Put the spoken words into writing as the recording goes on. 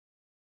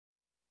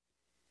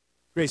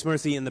Grace,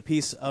 mercy, and the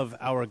peace of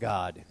our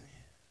God,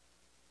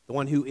 the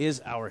one who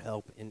is our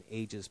help in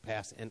ages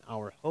past and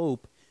our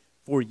hope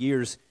for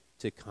years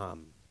to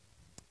come.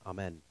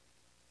 Amen.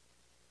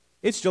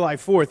 It's July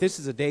 4th. This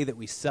is a day that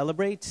we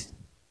celebrate.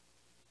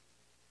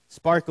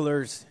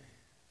 Sparklers,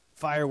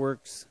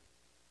 fireworks,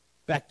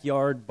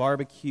 backyard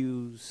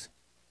barbecues,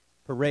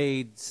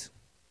 parades,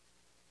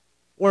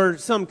 or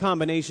some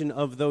combination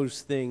of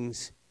those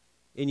things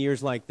in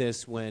years like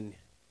this when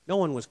no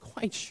one was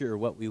quite sure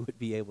what we would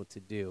be able to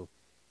do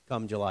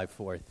come July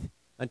 4th,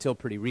 until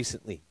pretty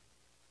recently.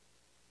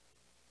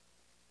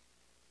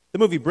 The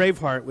movie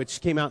Braveheart, which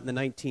came out in the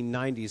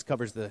 1990s,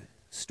 covers the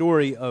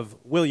story of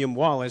William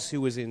Wallace, who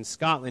was in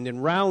Scotland,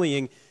 and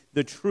rallying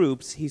the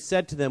troops, he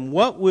said to them,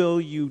 "What will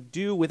you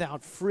do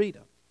without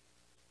freedom?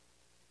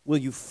 Will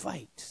you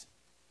fight?"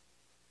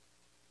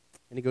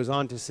 And he goes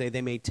on to say,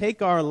 "They may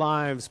take our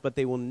lives, but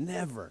they will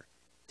never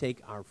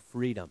take our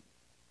freedom."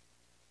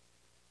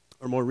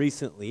 Or more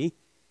recently,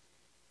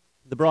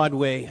 the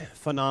Broadway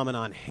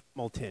phenomenon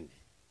Hamilton.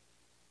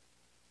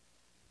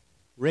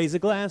 Raise a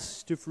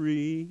glass to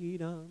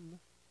freedom,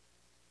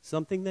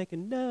 something they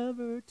can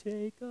never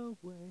take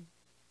away.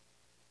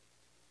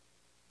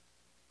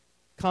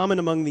 Common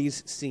among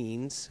these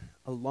scenes,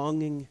 a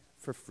longing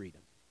for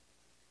freedom.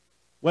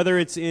 Whether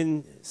it's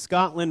in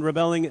Scotland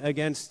rebelling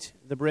against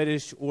the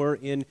British or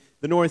in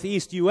the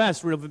Northeast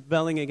U.S.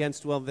 rebelling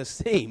against, well, the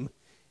same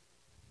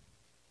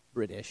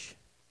British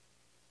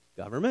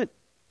government.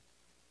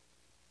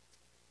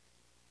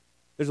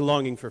 There's a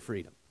longing for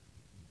freedom.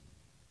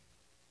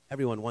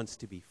 Everyone wants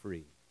to be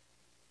free.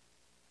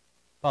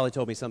 Polly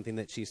told me something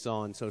that she saw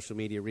on social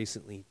media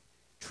recently.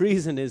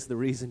 Treason is the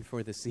reason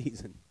for the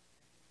season.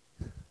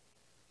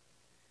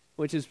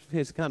 Which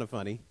is kind of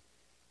funny.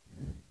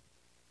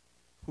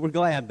 We're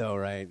glad, though,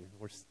 right?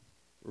 We're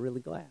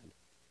really glad.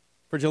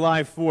 For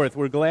July 4th,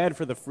 we're glad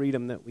for the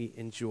freedom that we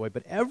enjoy.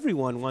 But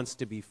everyone wants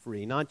to be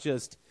free, not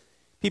just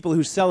people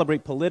who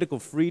celebrate political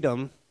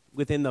freedom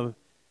within the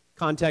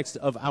context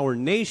of our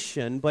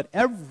nation, but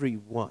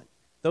everyone,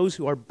 those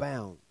who are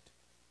bound.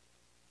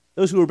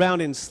 Those who are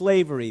bound in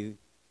slavery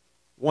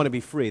want to be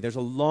free. There's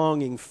a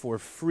longing for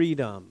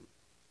freedom.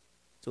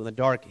 So in the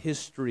dark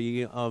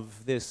history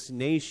of this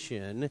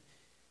nation,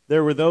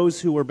 there were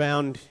those who were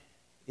bound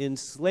in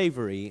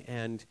slavery,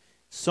 and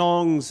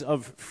songs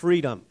of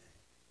freedom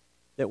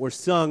that were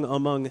sung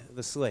among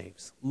the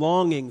slaves,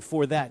 longing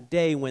for that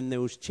day when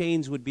those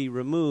chains would be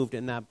removed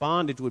and that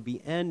bondage would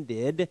be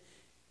ended.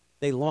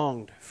 They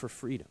longed for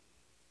freedom.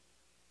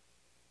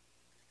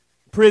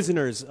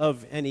 Prisoners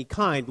of any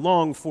kind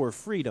long for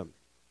freedom.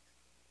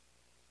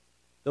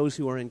 Those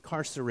who are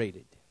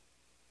incarcerated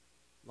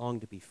long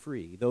to be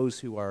free. Those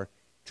who are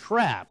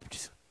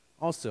trapped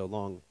also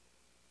long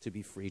to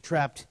be free.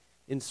 Trapped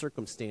in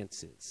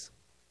circumstances,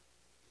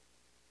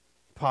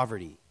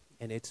 poverty,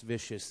 and its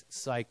vicious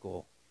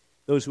cycle.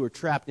 Those who are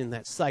trapped in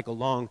that cycle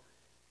long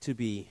to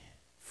be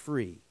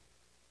free.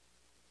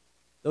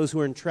 Those who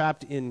are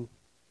entrapped in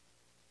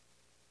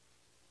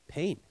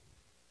pain,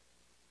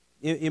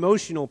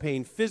 emotional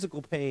pain,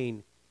 physical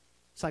pain,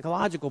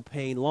 psychological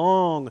pain,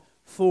 long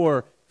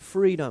for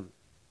freedom.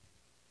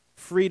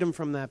 Freedom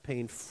from that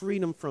pain,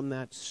 freedom from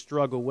that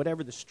struggle,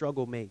 whatever the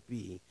struggle may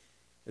be.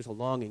 There's a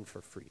longing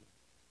for freedom.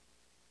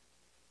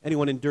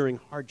 Anyone enduring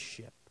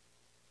hardship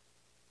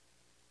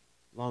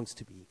longs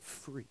to be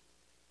free.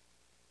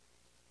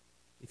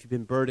 If you've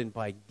been burdened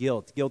by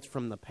guilt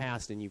from the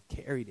past, and you've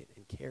carried it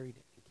and carried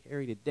it and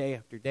carried it day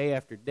after day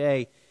after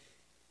day,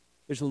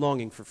 there's a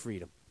longing for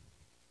freedom.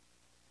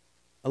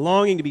 A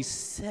longing to be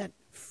set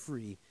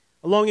free.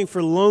 A longing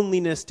for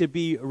loneliness to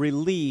be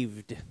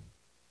relieved.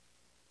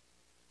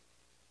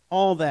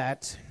 All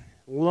that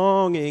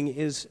longing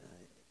is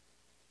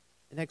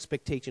an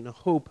expectation, a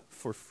hope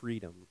for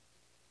freedom.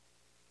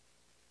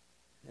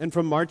 And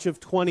from March of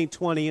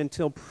 2020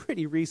 until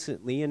pretty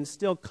recently, and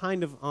still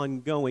kind of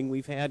ongoing,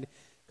 we've had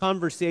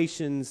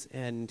conversations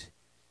and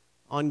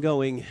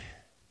ongoing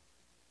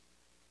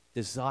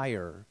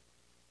desire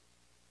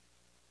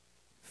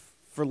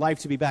for life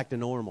to be back to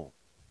normal.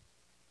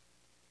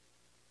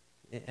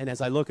 And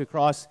as I look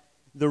across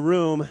the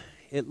room,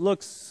 it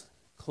looks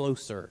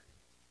closer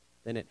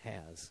than it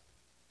has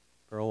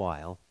for a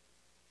while.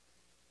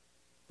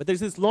 But there's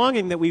this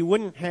longing that we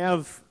wouldn't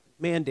have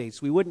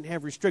mandates, we wouldn't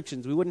have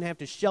restrictions, we wouldn't have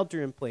to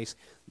shelter in place,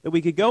 that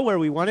we could go where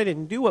we wanted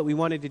and do what we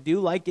wanted to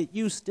do like it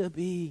used to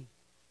be.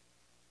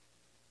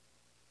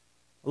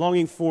 A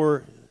longing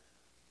for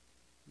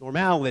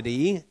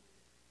normality,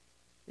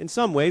 in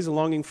some ways a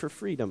longing for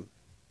freedom.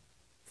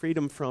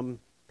 Freedom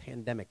from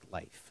pandemic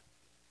life.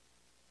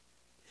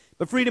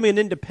 But freedom and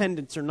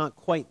independence are not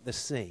quite the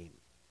same,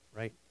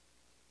 right?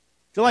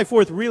 July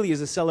 4th really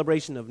is a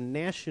celebration of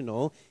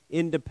national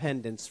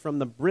independence from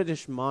the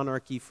British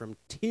monarchy, from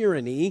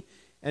tyranny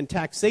and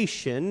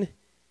taxation,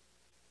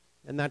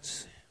 and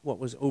that's what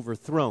was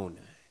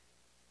overthrown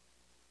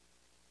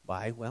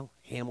by, well,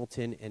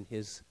 Hamilton and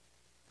his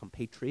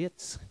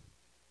compatriots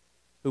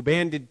who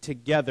banded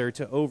together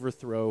to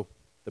overthrow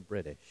the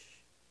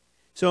British.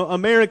 So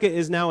America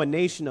is now a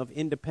nation of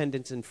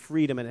independence and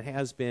freedom, and it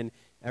has been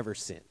ever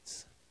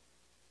since.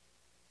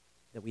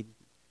 That we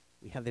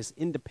have this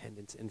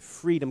independence and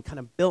freedom kind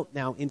of built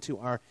now into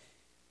our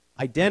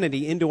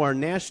identity, into our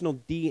national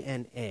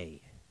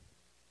DNA.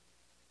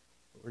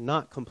 But we're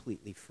not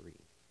completely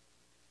free.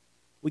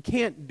 We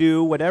can't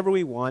do whatever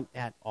we want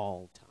at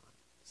all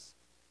times.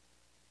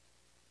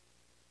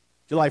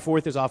 July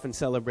 4th is often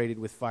celebrated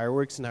with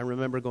fireworks, and I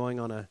remember going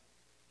on a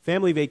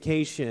family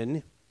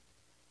vacation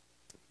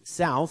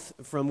south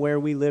from where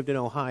we lived in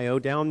Ohio,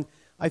 down,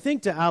 I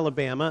think, to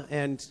Alabama,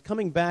 and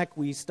coming back,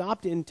 we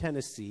stopped in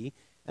Tennessee,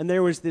 and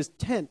there was this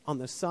tent on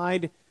the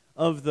side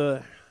of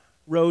the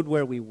road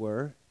where we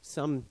were,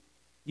 some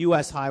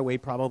U.S. highway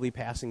probably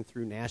passing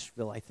through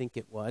Nashville, I think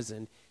it was,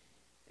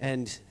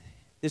 and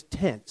this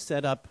tent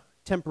set up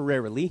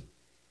temporarily,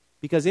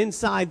 because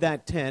inside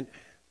that tent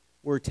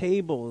were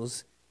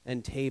tables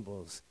and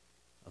tables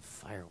of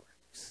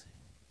fireworks.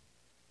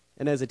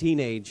 And as a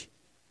teenage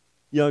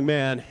young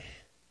man,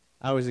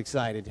 I was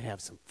excited to have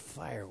some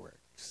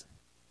fireworks.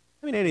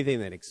 I mean,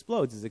 anything that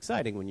explodes is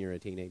exciting when you're a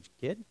teenage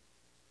kid,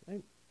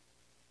 right?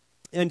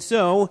 And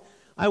so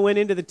I went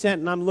into the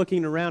tent, and I'm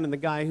looking around, and the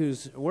guy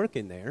who's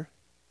working there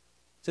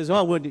says,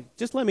 well,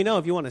 just let me know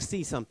if you want to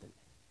see something.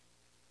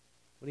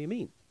 What do you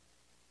mean?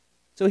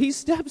 So he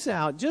steps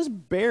out,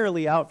 just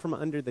barely out from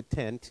under the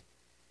tent,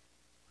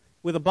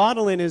 with a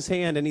bottle in his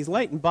hand, and he's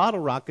lighting bottle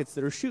rockets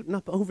that are shooting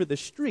up over the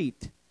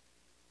street.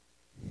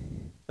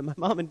 And my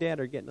mom and dad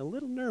are getting a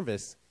little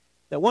nervous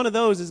that one of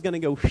those is going to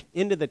go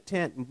into the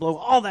tent and blow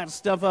all that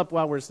stuff up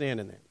while we're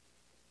standing there.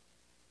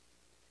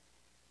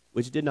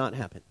 Which did not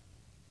happen.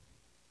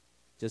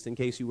 Just in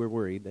case you were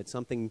worried that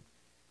something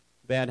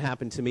bad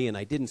happened to me and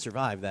I didn't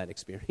survive that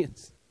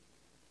experience.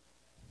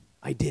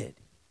 I did.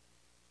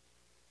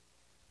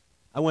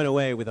 I went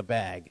away with a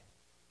bag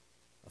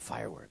of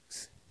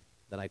fireworks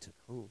that I took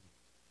home.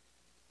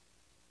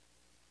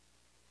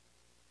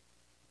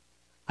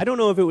 I don't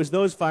know if it was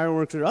those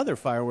fireworks or other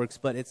fireworks,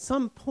 but at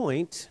some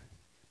point,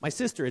 my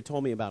sister had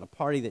told me about a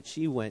party that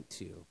she went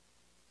to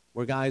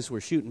where guys were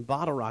shooting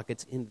bottle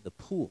rockets into the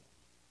pool.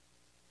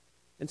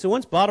 And so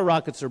once bottle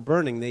rockets are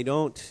burning, they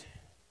don't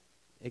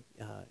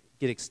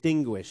get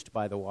extinguished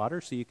by the water,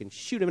 so you can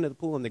shoot them into the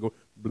pool and they go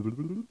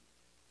boop,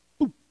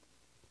 boop,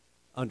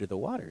 under the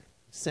water.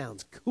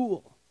 Sounds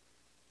cool.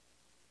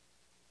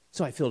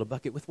 So I filled a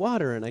bucket with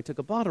water, and I took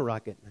a bottle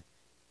rocket, and I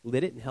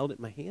lit it and held it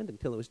in my hand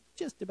until it was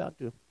just about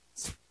to,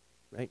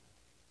 right?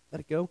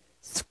 Let it go,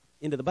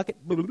 into the bucket.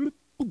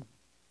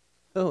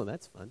 Oh,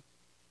 that's fun.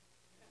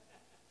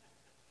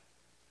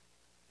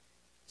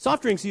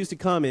 Soft drinks used to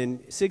come in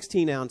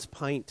 16-ounce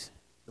pint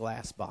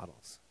glass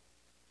bottles.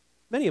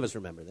 Many of us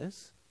remember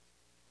this.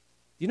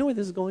 Do you know where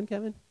this is going,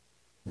 Kevin?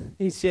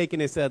 He's shaking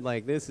his head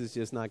like this is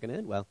just not going to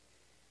end well.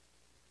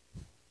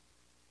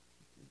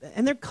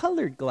 And they're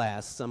colored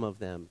glass, some of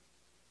them.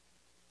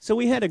 So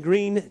we had a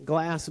green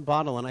glass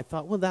bottle, and I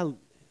thought, well,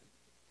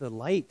 the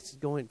light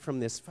going from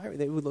this fire,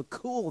 they would look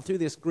cool through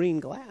this green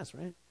glass,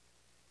 right?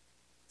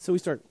 So we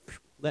start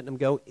letting them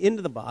go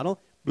into the bottle,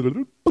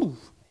 and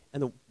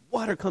the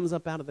water comes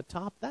up out of the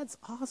top. That's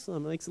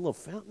awesome. It makes a little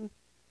fountain.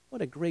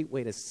 What a great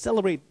way to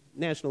celebrate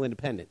national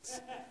independence.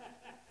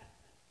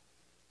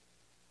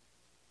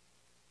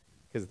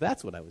 Because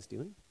that's what I was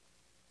doing.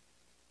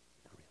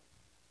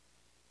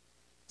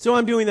 So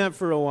I'm doing that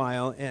for a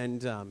while,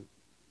 and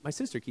my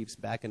sister keeps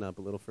backing up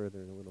a little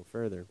further and a little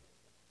further.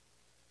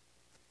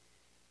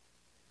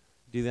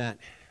 Do that.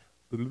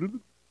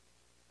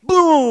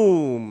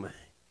 Boom!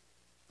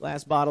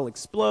 Glass bottle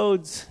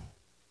explodes.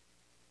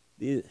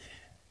 The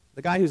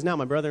guy who's now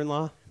my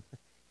brother-in-law,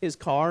 his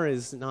car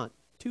is not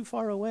too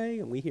far away,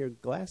 and we hear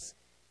glass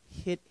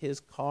hit his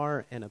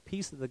car, and a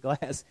piece of the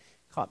glass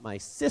caught my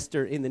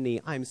sister in the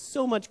knee. I'm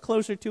so much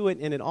closer to it,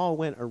 and it all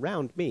went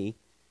around me,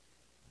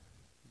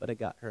 but it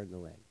got her in the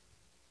leg.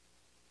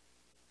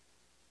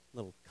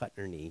 Little cut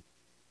in her knee.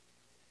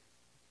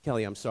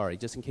 Kelly, I'm sorry,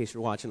 just in case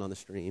you're watching on the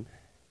stream.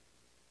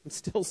 I'm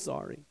still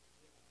sorry.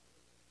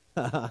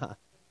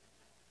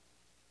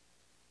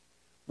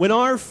 When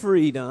our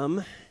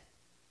freedom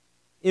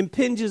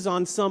impinges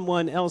on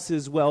someone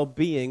else's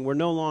well-being, we're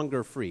no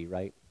longer free,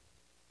 right?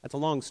 That's a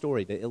long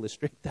story to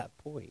illustrate that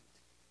point.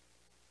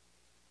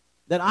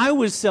 That I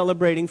was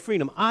celebrating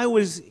freedom. I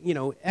was,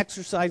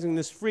 exercising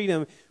this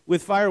freedom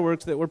with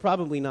fireworks that were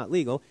probably not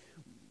legal.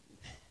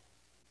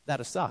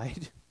 That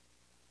aside,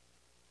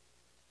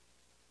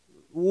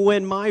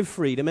 when my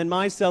freedom and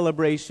my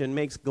celebration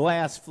makes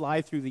glass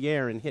fly through the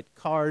air and hit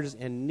cars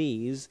and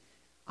knees,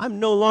 I'm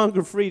no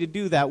longer free to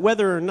do that.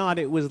 Whether or not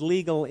it was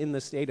legal in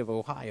the state of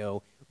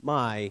Ohio,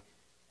 my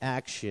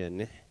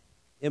action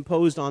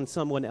imposed on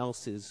someone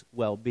else's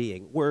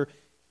well-being. We're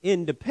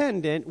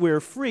independent, we're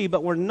free,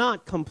 but we're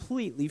not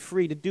completely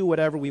free to do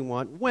whatever we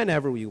want,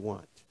 whenever we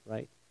want,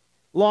 right?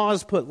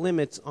 Laws put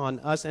limits on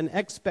us, and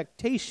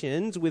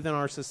expectations within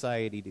our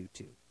society do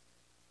too.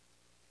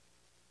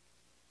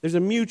 There's a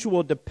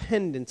mutual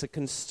dependence, a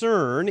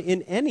concern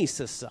in any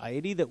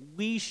society that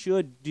we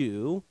should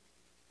do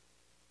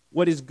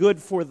what is good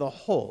for the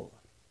whole.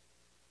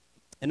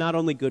 and not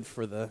only good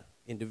for the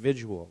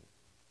individual.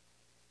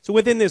 So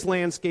within this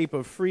landscape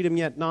of freedom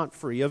yet not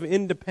free, of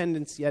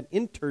independence yet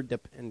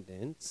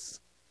interdependence,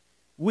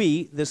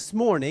 we, this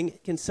morning,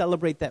 can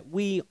celebrate that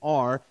we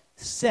are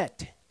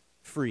set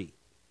free.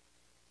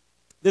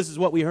 This is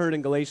what we heard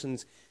in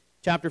Galatians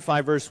chapter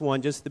 5, verse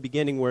 1, just the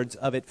beginning words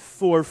of it.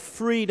 For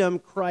freedom,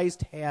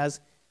 Christ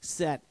has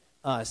set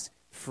us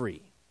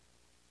free.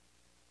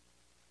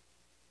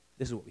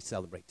 This is what we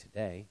celebrate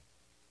today.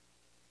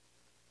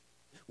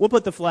 We'll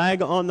put the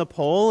flag on the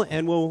pole,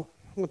 and we'll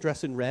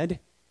dress in red,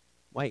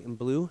 white, and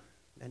blue,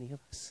 many of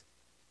us.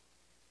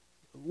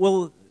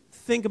 We'll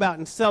think about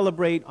and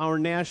celebrate our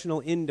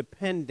national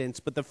independence,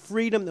 but the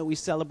freedom that we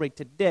celebrate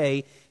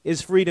today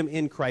is freedom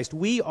in Christ.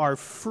 We are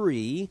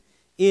free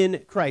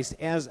in Christ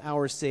as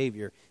our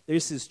Savior.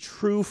 This is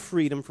true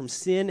freedom from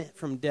sin,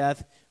 from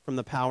death, from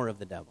the power of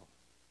the devil.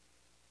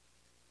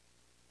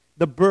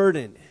 The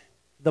burden,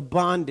 the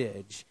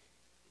bondage,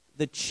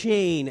 the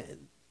chain,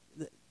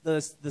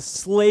 the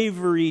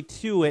slavery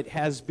to it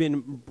has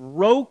been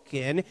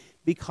broken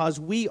because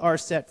we are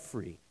set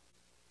free.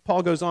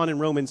 Paul goes on in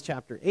Romans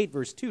chapter 8,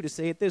 verse 2 to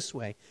say it this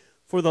way.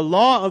 For the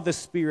law of the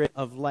Spirit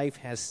of life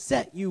has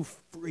set you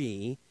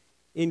free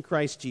in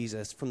Christ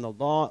Jesus from the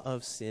law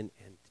of sin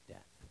and death.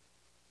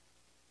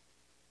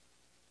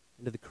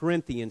 And to the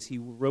Corinthians, he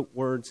wrote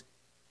words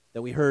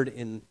that we heard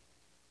in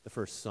the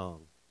first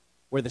song.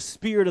 Where the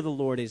Spirit of the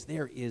Lord is,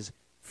 there is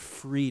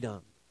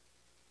freedom.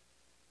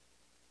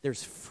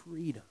 There's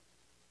freedom.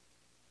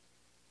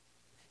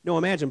 No,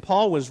 imagine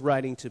Paul was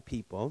writing to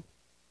people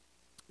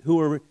who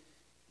were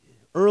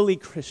early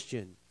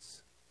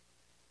Christians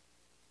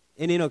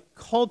and in a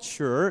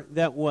culture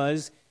that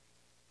was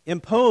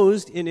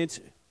imposed in its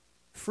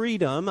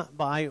freedom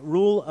by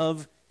rule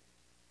of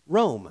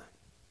Rome.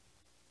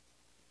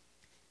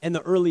 And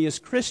the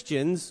earliest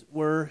Christians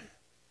were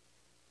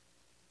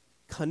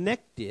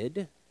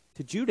connected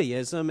to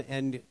Judaism,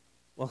 and,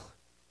 well,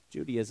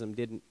 Judaism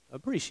didn't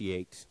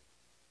appreciate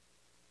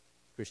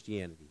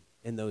Christianity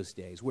in those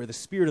days. Where the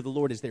Spirit of the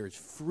Lord is, there is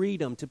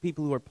freedom to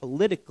people who are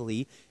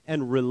politically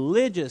and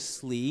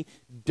religiously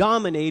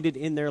dominated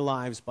in their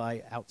lives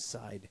by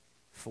outside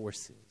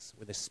forces.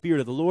 Where the Spirit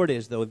of the Lord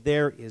is, though,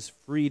 there is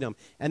freedom.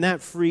 And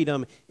that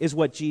freedom is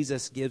what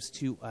Jesus gives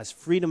to us.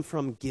 Freedom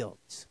from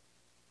guilt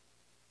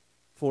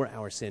for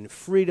our sin.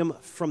 Freedom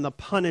from the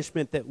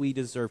punishment that we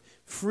deserve.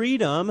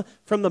 Freedom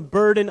from the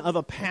burden of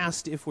a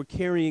past if we're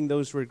carrying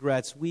those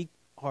regrets. We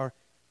are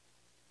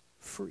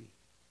free.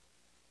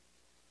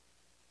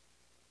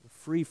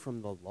 Free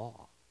from the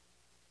law.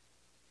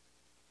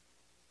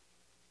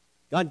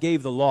 God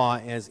gave the law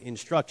as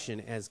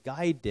instruction, as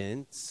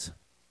guidance,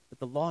 but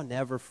the law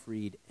never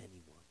freed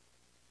anyone.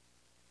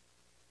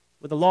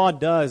 What the law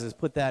does is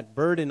put that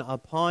burden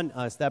upon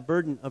us, that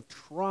burden of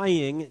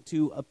trying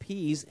to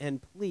appease and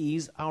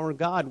please our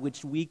God,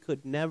 which we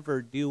could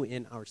never do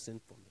in our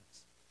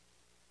sinfulness.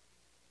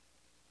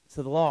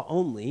 So the law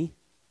only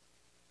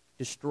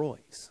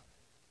destroys,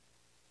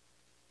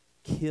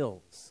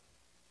 kills,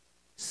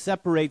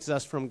 separates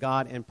us from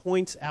God, and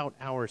points out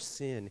our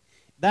sin.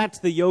 That's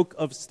the yoke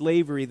of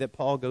slavery that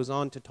Paul goes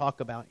on to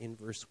talk about in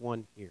verse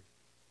 1 here.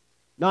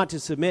 Not to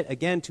submit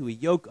again to a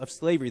yoke of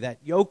slavery, that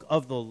yoke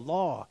of the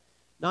law.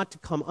 Not to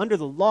come under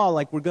the law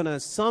like we're going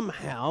to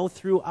somehow,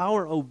 through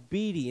our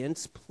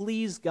obedience,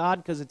 please God,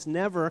 because it's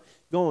never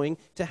going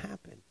to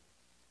happen.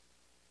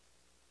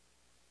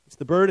 It's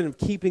the burden of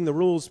keeping the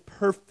rules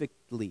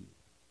perfectly.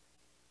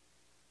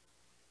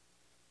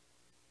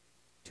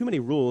 Too many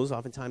rules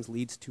oftentimes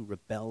leads to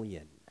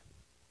rebellion.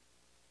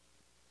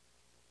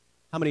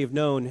 How many have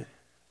known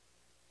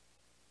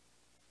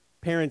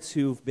parents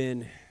who've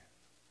been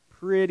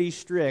pretty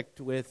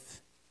strict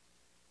with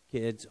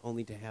kids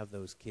only to have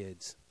those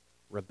kids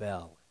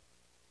rebel?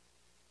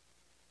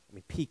 I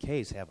mean,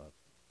 PKs have a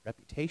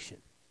reputation.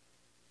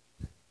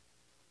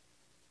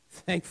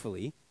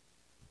 Thankfully,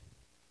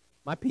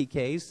 my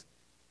PKs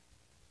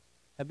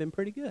have been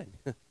pretty good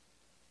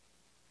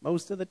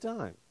most of the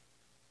time.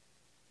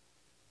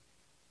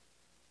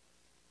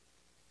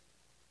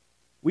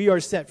 We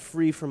are set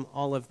free from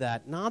all of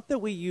that. Not that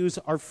we use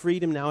our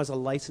freedom now as a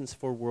license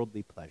for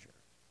worldly pleasure.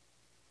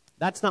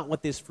 That's not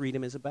what this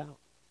freedom is about.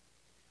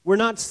 We're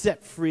not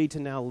set free to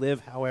now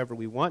live however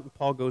we want. And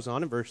Paul goes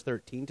on in verse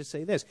 13 to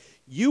say this.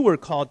 You were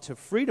called to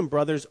freedom,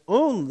 brothers,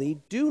 only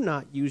do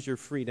not use your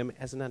freedom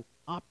as an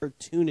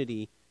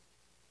opportunity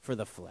for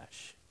the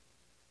flesh.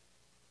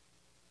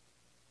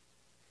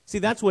 See,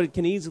 that's what it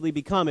can easily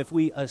become if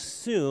we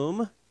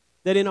assume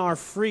that in our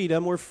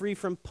freedom, we're free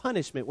from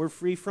punishment. We're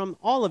free from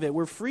all of it.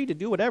 We're free to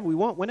do whatever we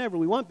want, whenever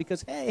we want,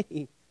 because,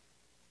 hey,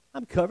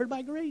 I'm covered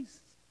by grace.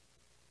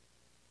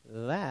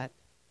 That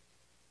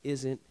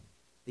isn't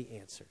the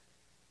answer.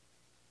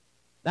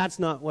 That's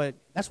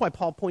why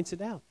Paul points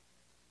it out.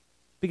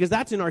 Because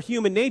that's in our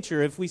human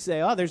nature if we say,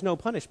 oh, there's no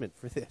punishment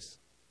for this.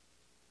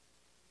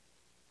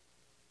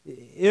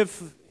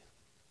 If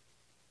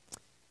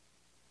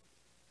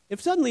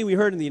suddenly we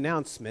heard in the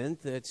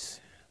announcement that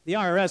the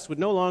IRS would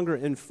no longer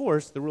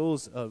enforce the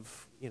rules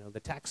of, the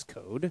tax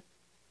code,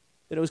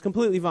 that it was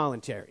completely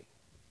voluntary.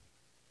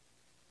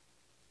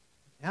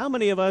 How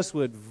many of us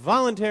would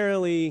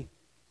voluntarily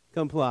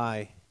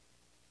comply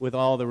with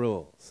all the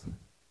rules?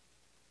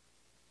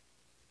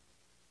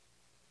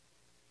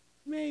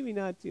 Maybe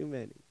not too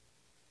many.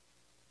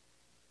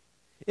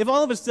 If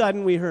all of a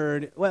sudden we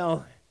heard,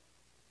 well,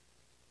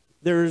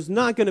 there's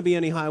not going to be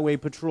any highway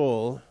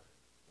patrol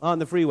on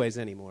the freeways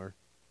anymore,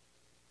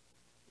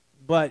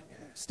 but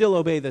still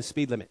obey the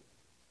speed limit.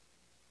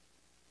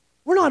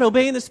 We're not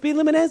obeying the speed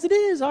limit as it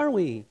is, are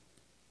we?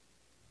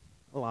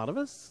 A lot of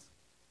us.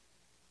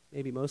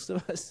 Maybe most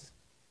of us.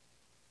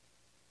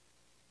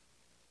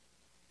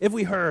 If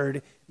we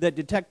heard that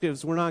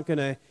detectives were not going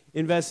to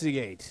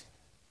investigate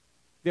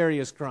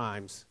various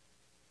crimes,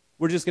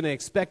 we're just going to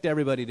expect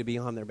everybody to be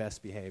on their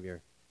best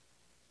behavior,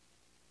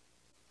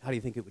 how do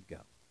you think it would go?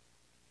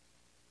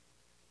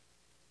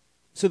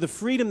 So the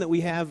freedom that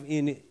we have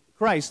in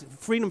Christ,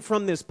 freedom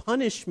from this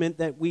punishment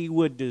that we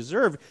would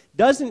deserve,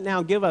 doesn't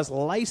now give us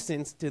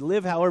license to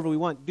live however we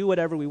want, do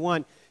whatever we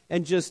want,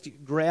 and just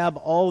grab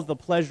all the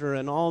pleasure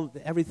and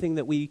everything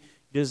that we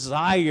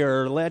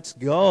desire. Let's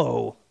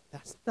go.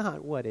 That's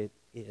not what it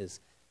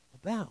is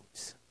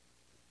about.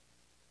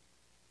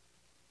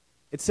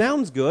 It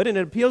sounds good, and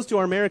it appeals to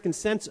our American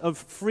sense of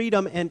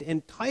freedom and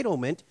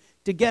entitlement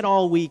to get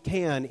all we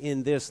can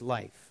in this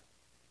life.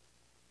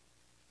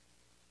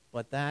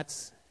 But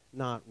that's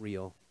not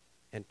real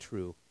and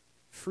true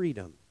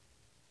freedom.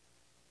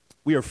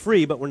 We are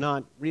free, but we're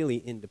not really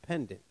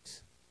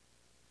independent.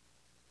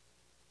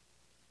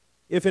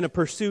 If in a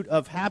pursuit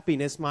of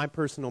happiness, my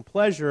personal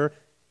pleasure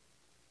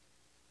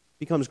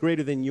becomes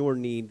greater than your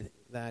need,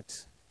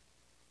 that's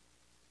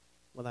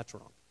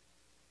wrong.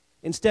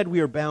 Instead,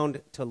 we are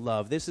bound to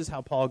love. This is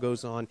how Paul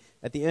goes on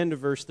at the end of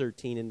verse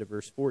 13 into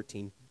verse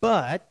 14.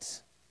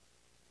 But,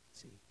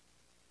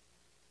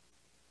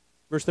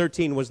 verse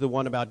 13 was the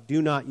one about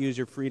do not use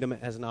your freedom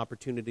as an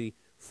opportunity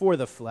for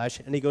the flesh.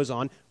 And he goes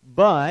on,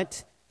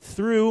 but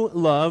through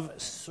love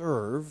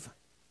serve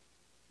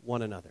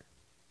one another.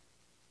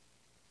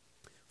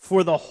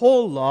 For the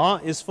whole law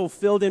is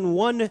fulfilled in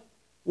one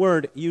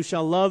word, you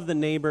shall love the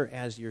neighbor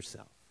as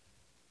yourself.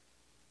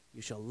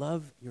 You shall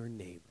love your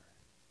neighbor.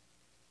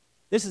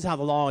 This is how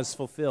the law is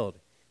fulfilled.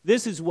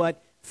 This is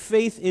what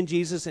faith in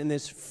Jesus and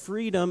this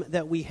freedom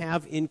that we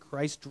have in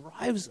Christ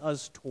drives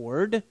us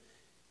toward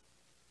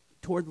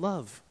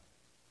love.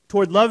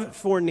 Toward love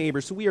for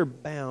neighbors. So we are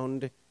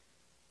bound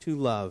to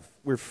love.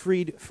 We're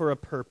freed for a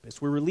purpose.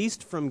 We're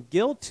released from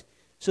guilt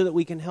so that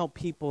we can help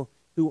people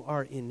who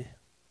are in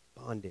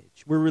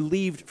bondage. We're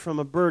relieved from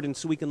a burden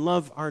so we can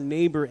love our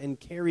neighbor and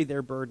carry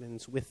their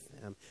burdens with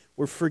them.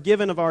 We're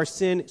forgiven of our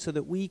sin so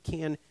that we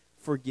can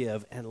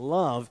forgive. And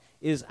love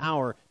is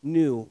our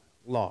new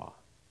law.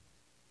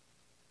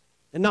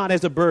 And not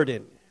as a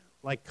burden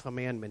like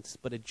commandments,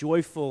 but a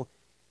joyful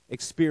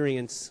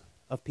experience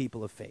of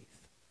people of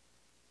faith.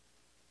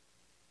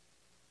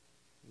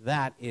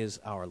 That is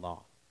our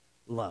law.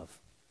 Love.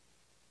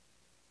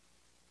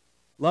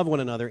 Love one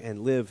another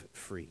and live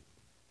free.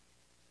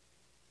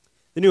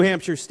 The New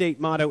Hampshire state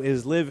motto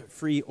is live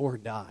free or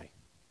die.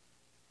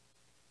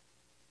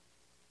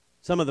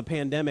 Some of the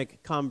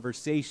pandemic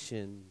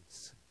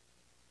conversations,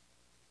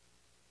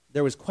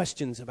 there was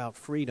questions about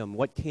freedom.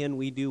 What can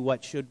we do?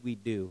 What should we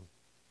do?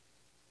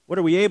 What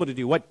are we able to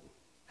do?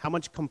 How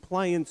much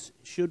compliance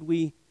should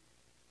we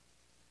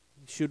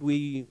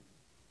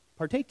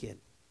partake in?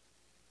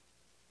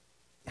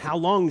 How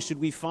long should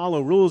we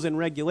follow rules and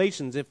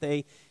regulations if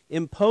they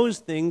impose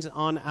things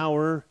on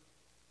our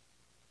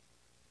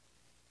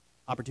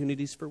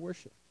opportunities for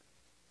worship,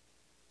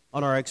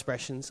 on our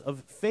expressions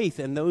of faith?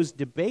 And those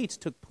debates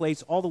took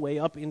place all the way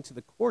up into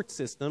the court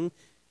system,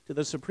 to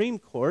the Supreme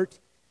Court,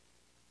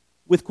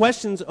 with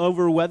questions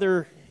over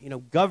whether,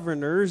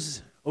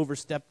 governors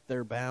overstepped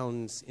their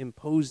bounds,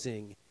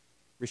 imposing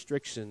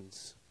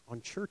restrictions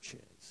on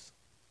churches.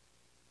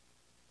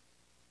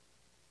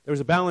 There was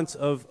a balance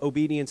of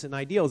obedience and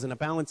ideals and a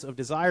balance of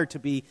desire to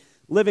be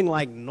living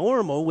like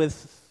normal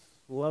with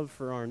love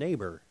for our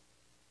neighbor.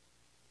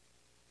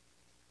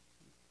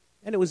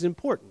 And it was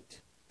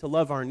important to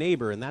love our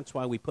neighbor, and that's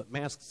why we put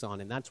masks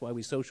on, and that's why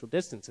we social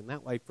distance, and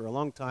that way for a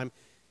long time,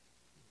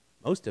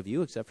 most of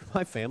you, except for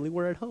my family,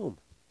 were at home.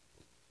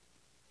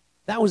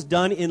 That was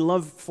done in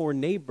love for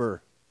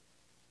neighbor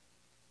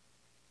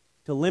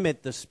to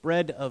limit the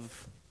spread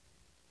of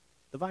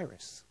the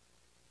virus.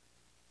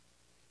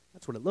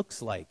 That's what it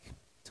looks like,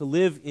 to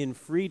live in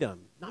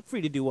freedom. Not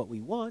free to do what we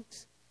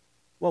want.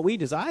 What we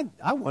desire,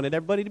 I wanted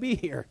everybody to be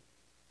here.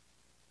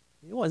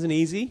 It wasn't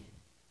easy,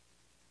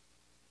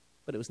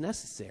 but it was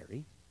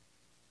necessary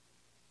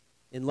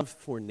in love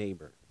for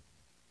neighbor.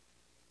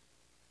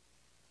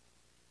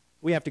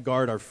 We have to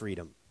guard our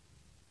freedom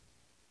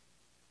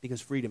because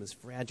freedom is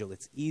fragile.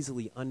 It's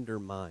easily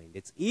undermined.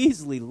 It's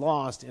easily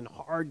lost and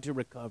hard to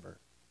recover.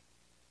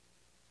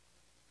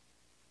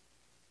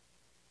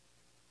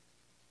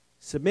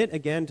 Submit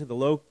again to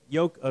the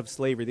yoke of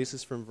slavery. This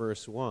is from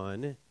verse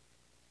 1.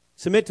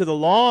 Submit to the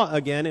law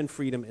again, and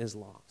freedom is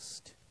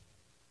lost.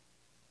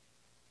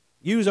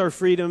 use our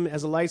freedom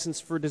as a license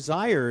for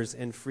desires,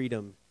 and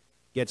freedom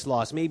gets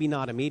lost. Maybe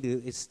not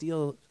immediately. It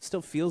still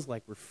feels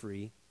like we're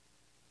free.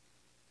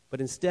 But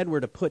instead, we're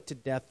to put to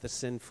death the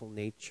sinful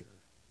nature.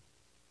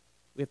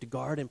 We have to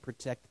guard and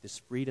protect this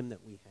freedom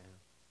that we have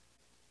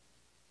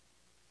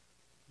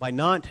by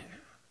not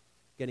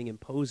getting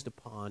imposed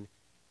upon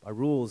by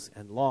rules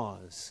and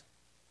laws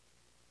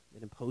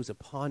that impose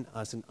upon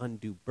us an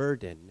undue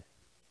burden,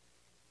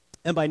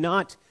 and by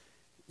not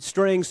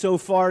straying so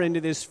far into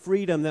this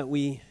freedom that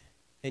we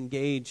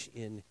engage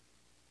in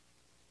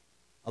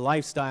a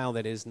lifestyle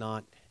that is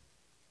not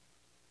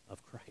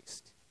of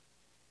Christ.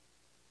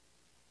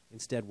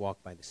 Instead,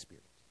 walk by the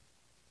Spirit.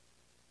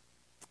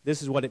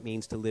 This is what it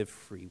means to live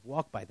free.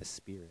 Walk by the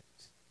Spirit.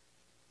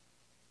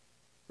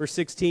 Verse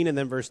 16 and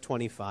then verse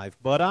 25.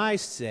 But I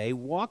say,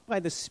 walk by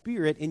the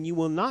Spirit, and you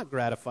will not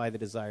gratify the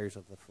desires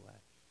of the flesh.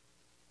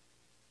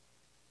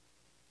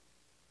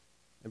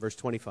 And verse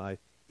 25.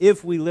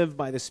 If we live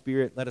by the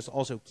Spirit, let us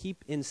also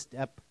keep in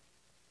step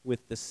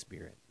with the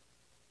Spirit.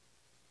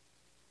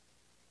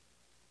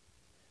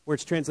 Where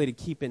it's translated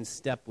keep in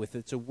step with,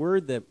 it's a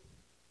word that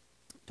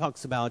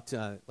talks about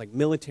like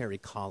military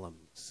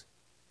columns,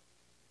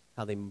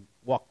 how they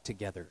walk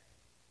together.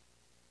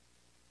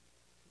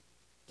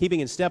 Keeping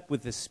in step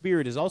with the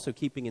Spirit is also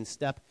keeping in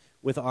step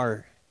with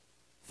our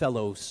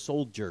fellow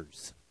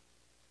soldiers.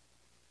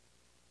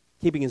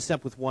 Keeping in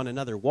step with one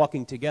another,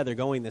 walking together,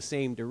 going the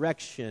same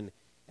direction,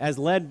 as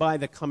led by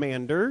the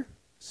commander,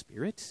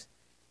 Spirit,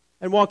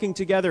 and walking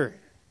together,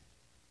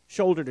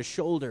 shoulder to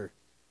shoulder,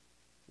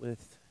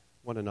 with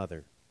one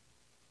another,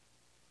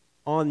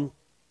 on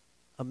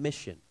a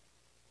mission,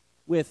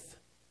 with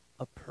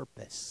a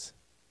purpose.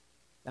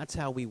 That's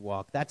how we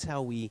walk. That's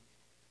how we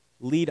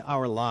lead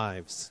our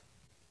lives.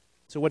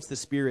 So what's the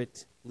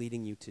Spirit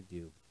leading you to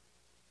do?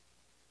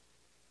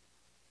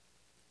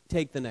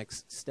 Take the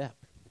next step.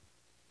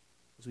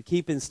 As we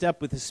keep in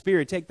step with the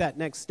Spirit, take that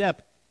next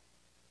step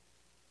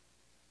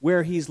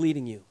where He's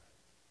leading you,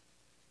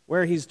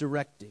 where He's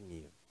directing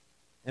you,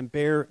 and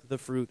bear the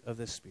fruit of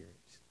the Spirit.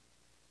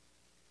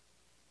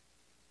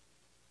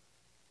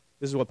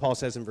 This is what Paul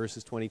says in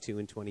verses 22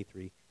 and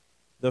 23.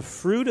 The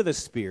fruit of the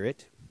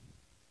Spirit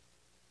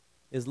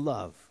is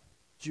love,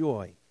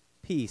 joy,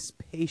 peace,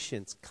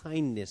 patience,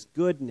 kindness,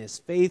 goodness,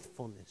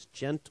 faithfulness,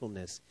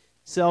 gentleness,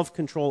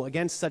 self-control.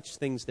 Against such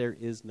things there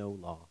is no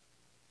law.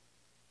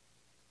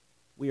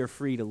 We are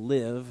free to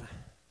live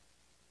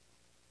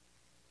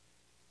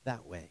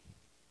that way.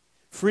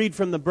 Freed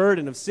from the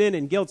burden of sin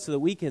and guilt so that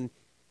we can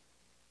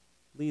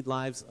lead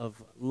lives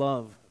of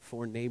love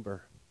for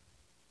neighbor.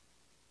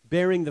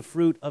 Bearing the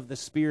fruit of the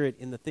Spirit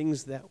in the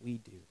things that we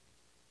do.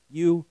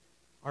 You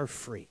are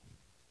free.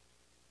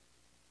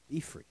 Be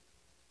free.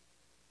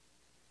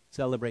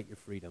 Celebrate your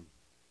freedom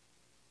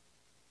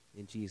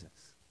in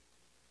Jesus.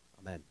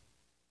 Amen.